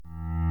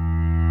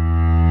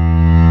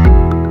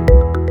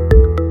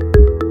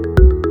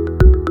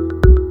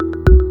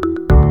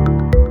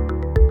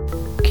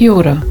Kia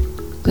ora.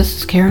 This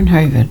is Karen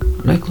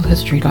Hovard, Local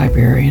History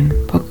Librarian,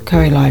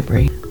 Pukekohe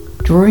Library.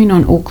 Drawing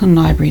on Auckland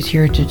Library's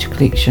heritage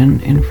collection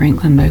and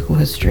Franklin local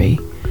history,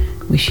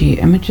 we share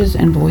images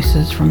and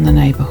voices from the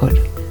neighbourhood.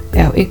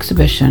 Our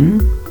exhibition,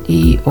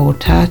 I o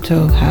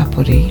Tātou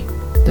Hapori,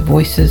 The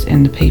Voices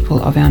and the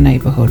People of Our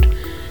Neighbourhood,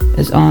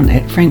 is on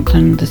at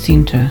Franklin the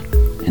Centre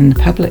in the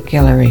public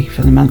gallery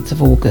for the month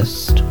of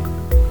August.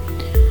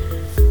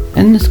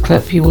 In this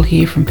clip you will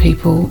hear from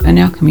people in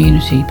our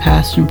community,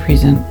 past and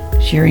present,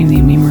 sharing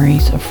their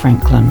memories of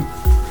Franklin.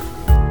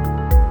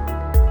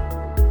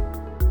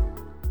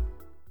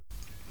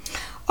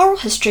 Oral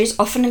histories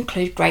often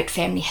include great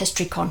family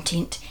history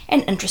content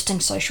and interesting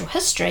social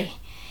history.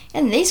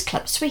 In these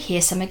clips we hear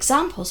some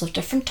examples of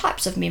different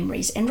types of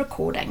memories and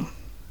recording.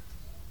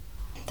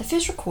 The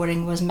first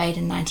recording was made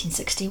in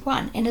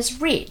 1961 and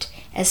is read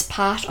as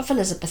part of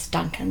Elizabeth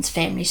Duncan's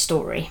family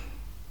story.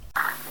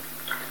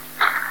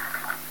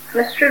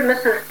 Mr. and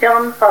Mrs.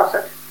 John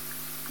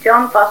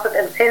Fawcett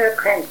and Sarah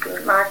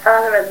Cranston, my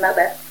father and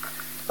mother,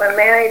 were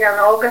married on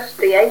August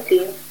the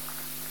 18th,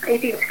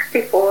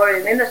 1864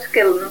 in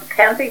Enniskillen,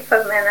 County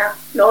Fermanagh,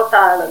 North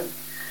Ireland.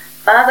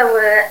 Father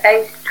was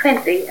aged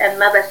 20 and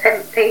mother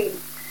 17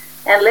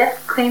 and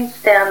left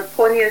Queenstown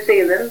for New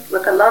Zealand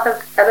with a lot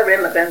of other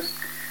immigrants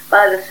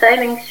by the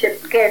sailing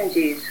ship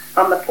Ganges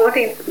on the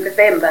 14th of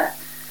November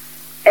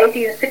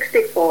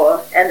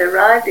 1864 and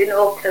arrived in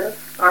Auckland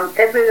on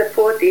February the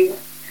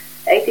 14th,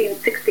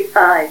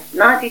 1865,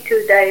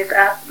 92 days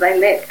after they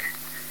left.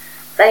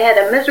 They had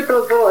a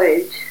miserable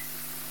voyage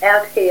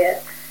out here.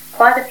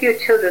 Quite a few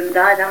children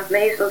died of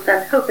measles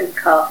and whooping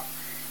cough,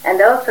 and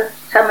also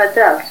some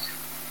adults.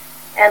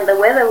 And the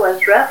weather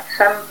was rough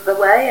some of the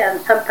way,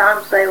 and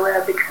sometimes they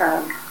were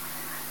becalmed.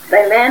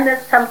 They landed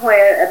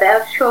somewhere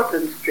about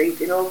Shortland Street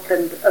in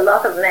Auckland. A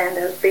lot of land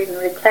has been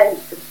reclaimed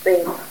since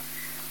then.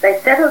 They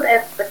settled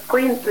at the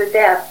Queen's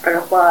Redoubt for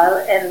a while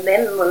and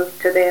then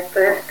moved to their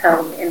first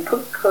home in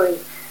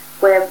Pukekohe,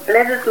 where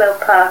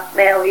Bledisloe Park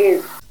now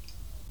is.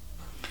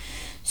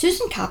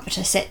 Susan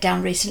Carpenter sat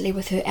down recently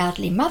with her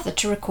elderly mother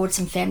to record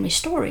some family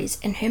stories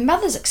and her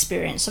mother's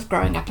experience of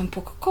growing up in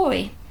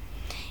Pukekohe.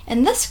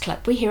 In this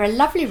clip we hear a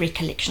lovely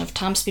recollection of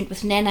time spent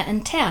with Nana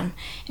in town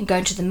and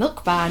going to the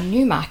milk bar in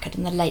Newmarket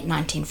in the late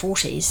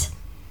 1940s.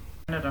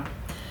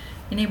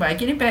 Anyway,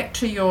 getting back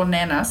to your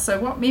Nana, so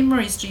what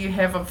memories do you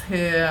have of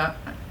her?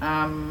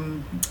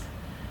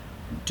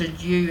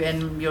 Did you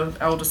and your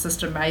older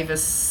sister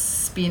Mavis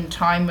spend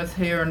time with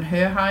her in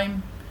her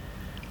home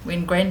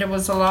when Granda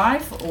was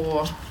alive,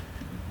 or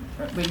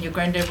when your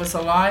granddad was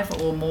alive,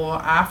 or more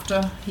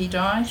after he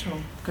died?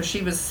 Because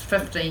she was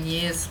 15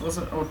 years, was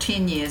it, or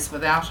 10 years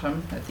without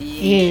him at the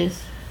end?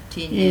 Yes.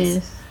 10 years.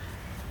 Yes.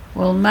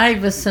 Well,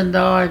 Mavis and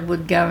I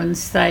would go and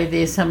stay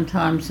there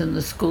sometimes in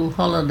the school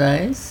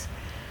holidays,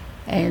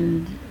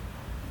 and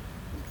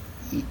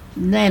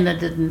Nana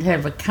didn't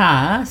have a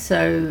car,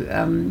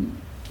 so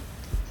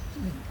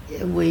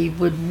we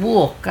would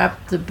walk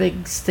up the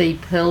big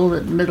steep hill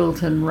at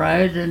Middleton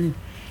Road and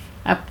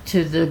up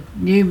to the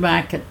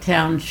Newmarket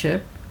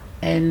Township,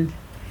 and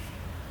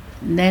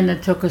Nana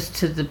took us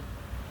to the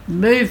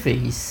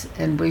movies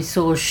and we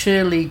saw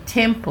Shirley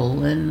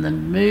Temple in the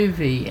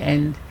movie,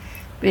 and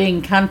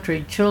being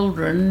country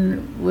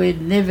children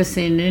we'd never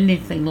seen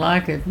anything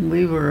like it and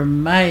we were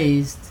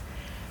amazed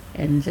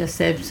and just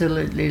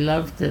absolutely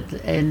loved it.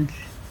 And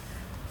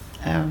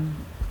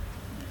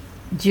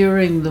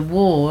during the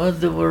war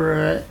there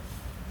were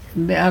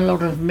a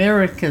lot of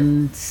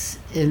Americans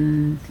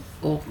in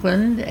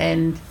Auckland,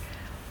 and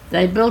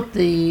they built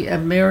the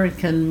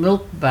American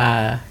milk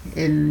bar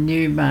in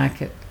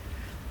Newmarket,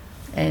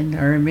 and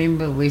I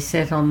remember we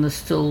sat on the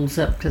stools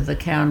up to the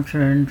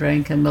counter and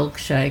drank a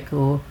milkshake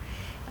or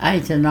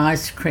ate an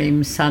ice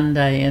cream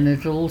sundae, and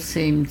it all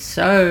seemed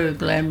so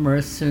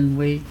glamorous and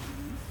we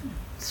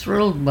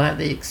thrilled by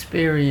the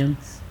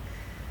experience.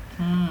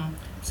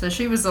 So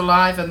she was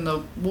alive in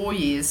the war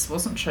years,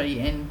 wasn't she?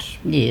 And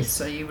yes.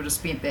 So you would have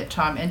spent that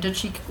time. And did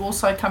she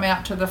also come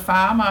out to the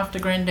farm after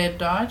Grandad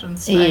died and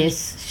stay?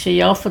 Yes,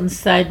 she often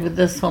stayed with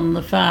us on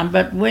the farm.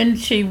 But when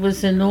she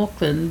was in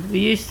Auckland, we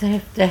used to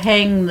have to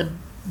hang the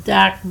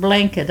dark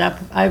blanket up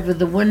over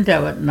the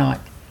window at night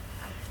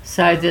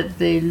so that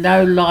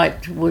no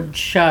light would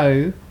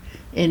show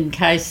in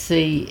case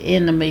the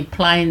enemy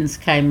planes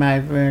came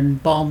over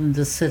and bombed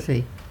the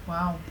city.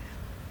 Wow.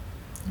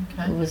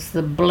 Okay. It was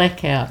the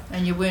blackout.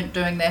 And you weren't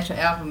doing that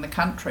out in the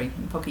country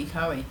in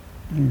Pukekohe?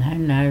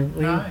 No.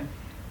 No.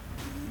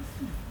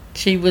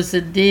 She was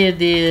a dear,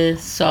 dear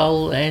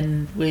soul,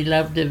 and we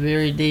loved her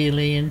very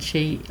dearly, and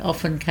she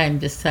often came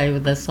to stay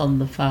with us on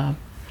the farm.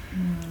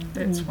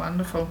 That's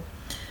wonderful.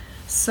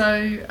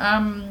 So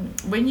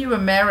when you were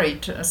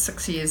married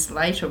 6 years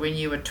later, when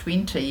you were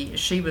 20,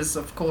 she was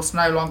of course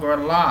no longer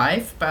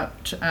alive,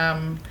 but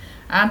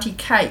Auntie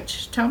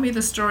Kate, tell me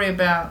the story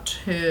about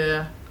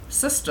her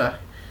sister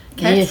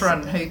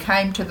Catherine, yes, who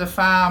came to the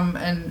farm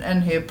in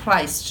her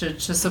place to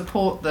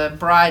support the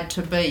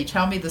bride-to-be.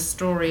 Tell me the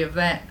story of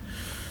that.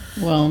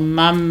 Well,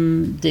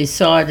 Mum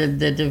decided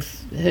that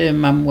if her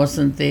mum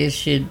wasn't there,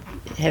 she'd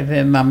have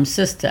her mum's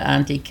sister,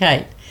 Auntie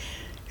Kate.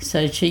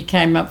 So she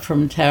came up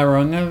from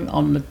Tauranga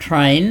on the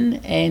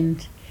train,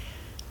 and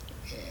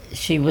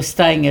she was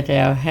staying at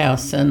our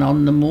house. And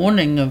on the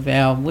morning of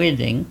our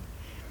wedding,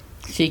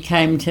 she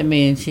came to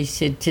me and she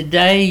said,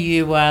 "Today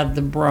you are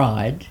the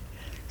bride,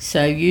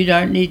 so you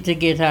don't need to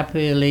get up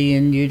early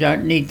and you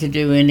don't need to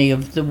do any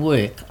of the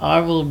work.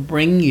 I will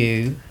bring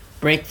you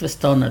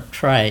breakfast on a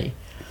tray."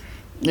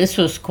 This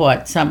was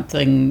quite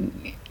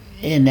something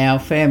in our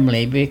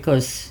family,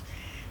 because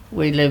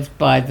we lived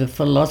by the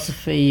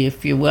philosophy,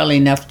 if you're well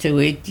enough to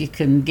eat, you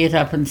can get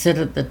up and sit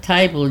at the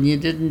table, and you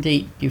didn't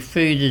eat your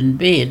food in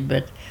bed.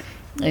 But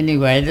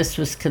anyway, this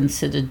was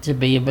considered to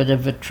be a bit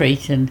of a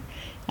treat, and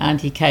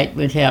Auntie Kate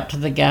went out to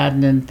the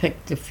garden and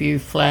picked a few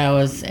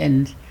flowers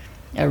and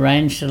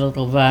arranged a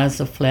little vase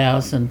of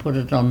flowers and put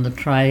it on the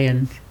tray,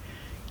 and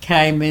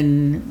came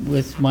in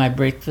with my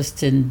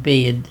breakfast in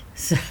bed.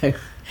 So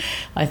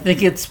I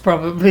think it's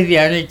probably the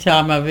only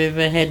time I've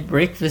ever had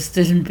breakfast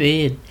in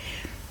bed.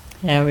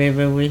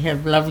 However, we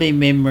have lovely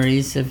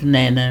memories of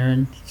Nana,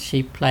 and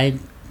she played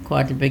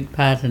quite a big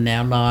part in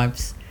our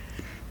lives.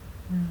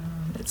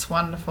 It's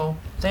wonderful.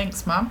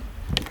 Thanks, Mum.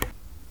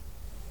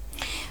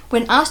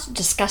 When asked to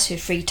discuss her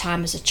free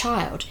time as a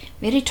child,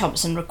 Mary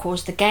Thompson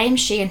recalls the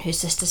games she and her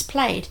sisters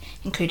played,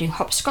 including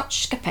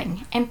hopscotch,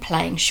 skipping and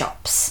playing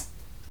shops.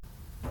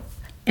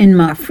 In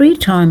my free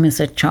time as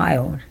a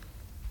child,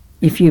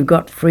 if you've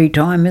got free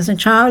time as a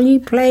child, you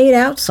played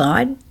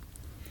outside.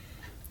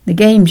 The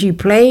games you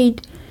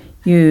played,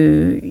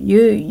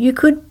 you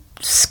could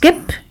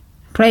skip,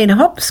 played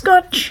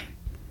hopscotch.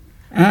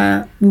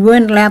 We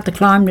weren't allowed to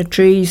climb the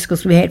trees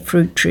because we had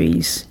fruit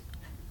trees.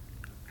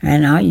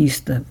 And I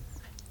used to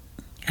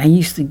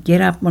get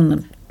up on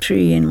the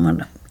tree and want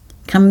to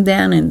come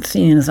down, and as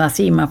soon as I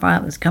see my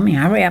father's coming,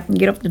 hurry up and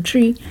get off the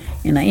tree,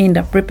 and I end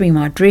up ripping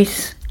my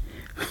dress.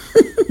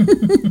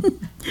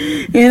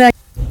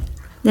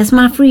 That's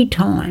my free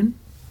time.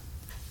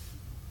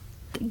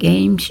 The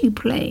games you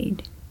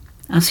played.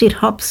 I said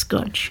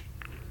hopscotch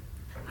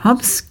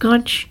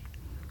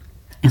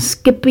and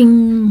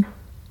skipping.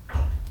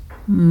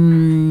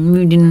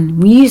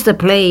 We used to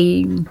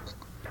play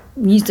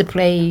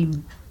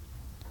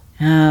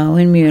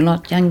when we were a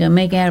lot younger,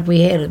 make out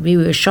we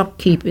were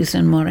shopkeepers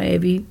and what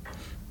have you.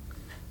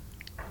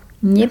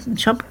 Yep,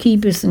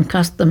 shopkeepers and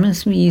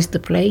customers we used to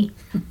play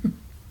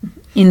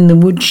in the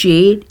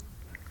woodshed.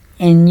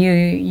 And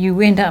you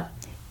went up,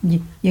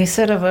 you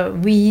sort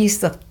of, we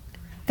used to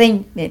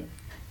think that,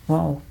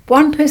 well,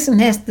 one person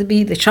has to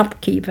be the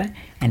shopkeeper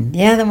and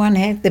the other one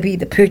has to be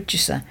the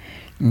purchaser.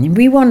 And if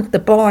we wanted to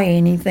buy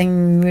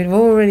anything, we'd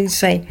already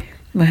say,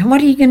 well, what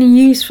are you going to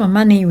use for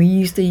money? We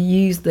used to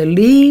use the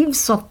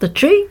leaves off the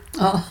tree.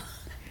 Oh.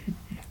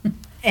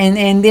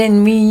 And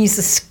then we used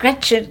to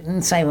scratch it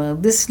and say, well,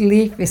 this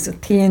leaf is a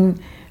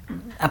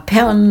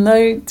pound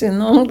note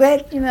and all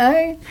that, you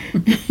know.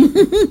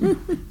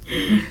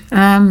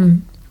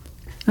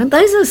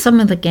 Those are some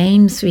of the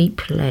games we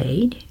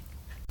played.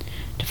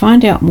 To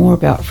find out more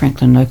about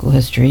Franklin local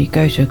history,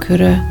 go to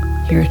Kura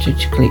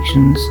Heritage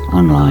Collections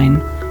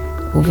online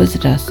or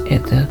visit us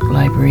at the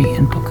library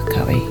in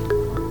Pokakawi.